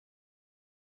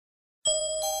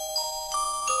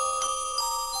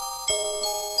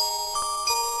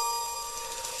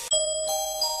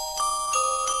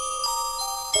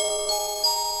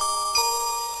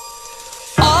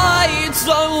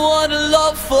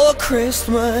for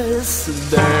Christmas.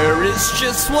 There is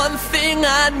just one thing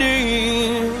I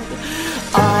need.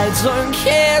 I don't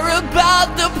care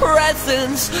about the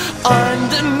presents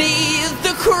underneath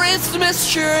the Christmas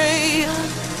tree.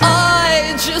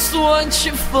 I just want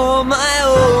you for my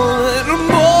own,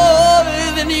 more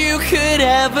than you could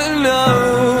ever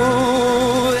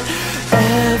know.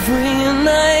 Every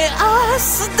night I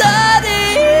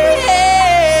study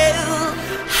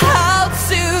how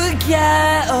to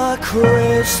get a Christmas.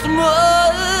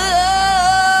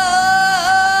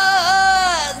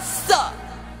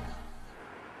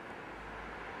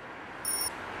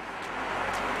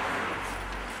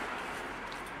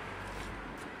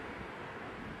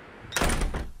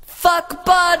 Fuck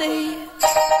buddy,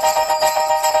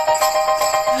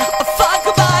 fuck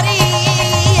buddy.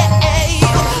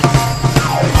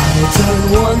 I don't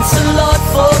want a lot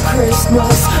for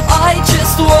Christmas, I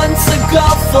just want to go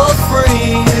for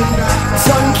free.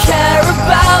 Don't care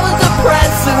about the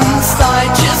presents, I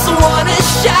just want a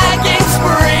shagging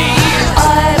spree.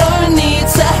 I don't need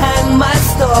to hang my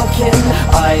stocking,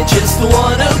 I just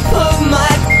wanna put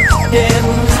my in.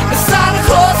 Santa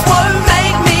Claus won't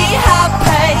make me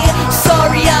happy,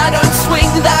 sorry I don't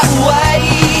swing that way.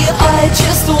 I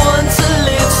just want a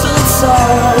little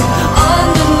time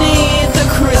underneath the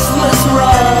Christmas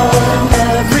rug.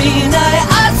 Every night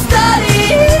I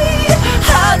study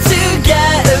how to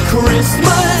get a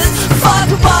Christmas fuck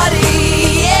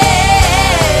buddy,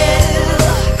 yeah.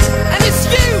 And it's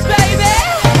you, baby.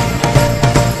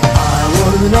 I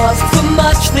won't ask for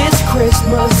much this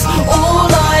Christmas, all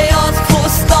I ask for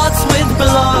starts with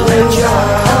blow.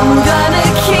 I'm gonna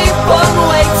keep on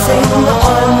waiting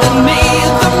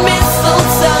underneath the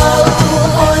mistletoe.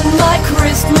 On my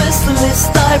Christmas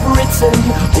list I've written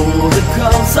all the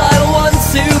girls I want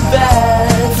to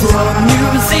bed. From New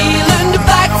Zealand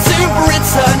back to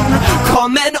Britain,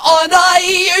 comment on our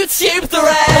YouTube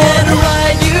thread.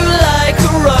 Ride you like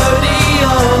a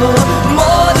rodeo,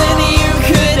 more than you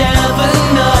could ever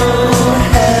know.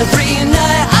 Every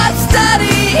night I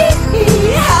study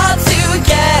how to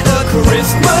get a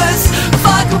Christmas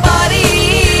fuck buddy,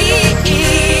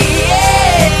 yeah.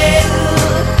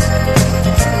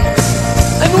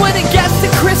 And when it gets to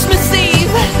Christmas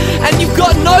Eve and you've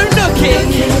got no nookie,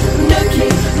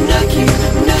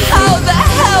 how the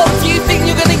hell do you think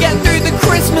you're gonna get through the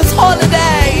Christmas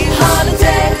holiday?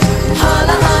 Holiday.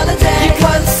 You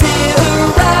can't sit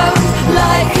around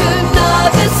like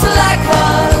another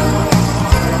slacker.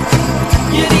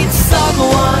 You need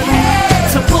someone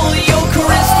to pull your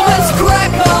Christmas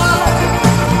cracker.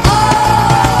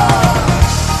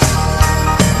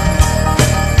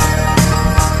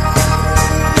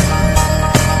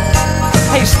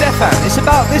 Hey Stefan, it's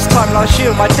about this time last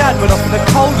year my dad went off in a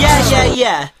cold.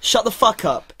 Yeah. Shut the fuck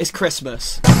up. It's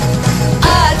Christmas.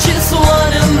 I just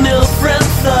want a meal from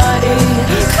 30.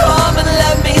 Come and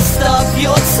let me stuff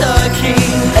your turkey.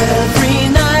 Every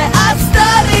night I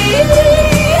study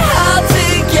how to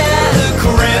get a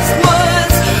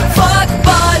Christmas fuck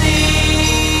buddy.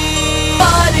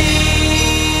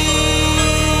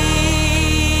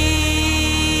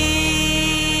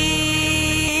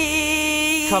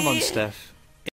 Come on, Steph.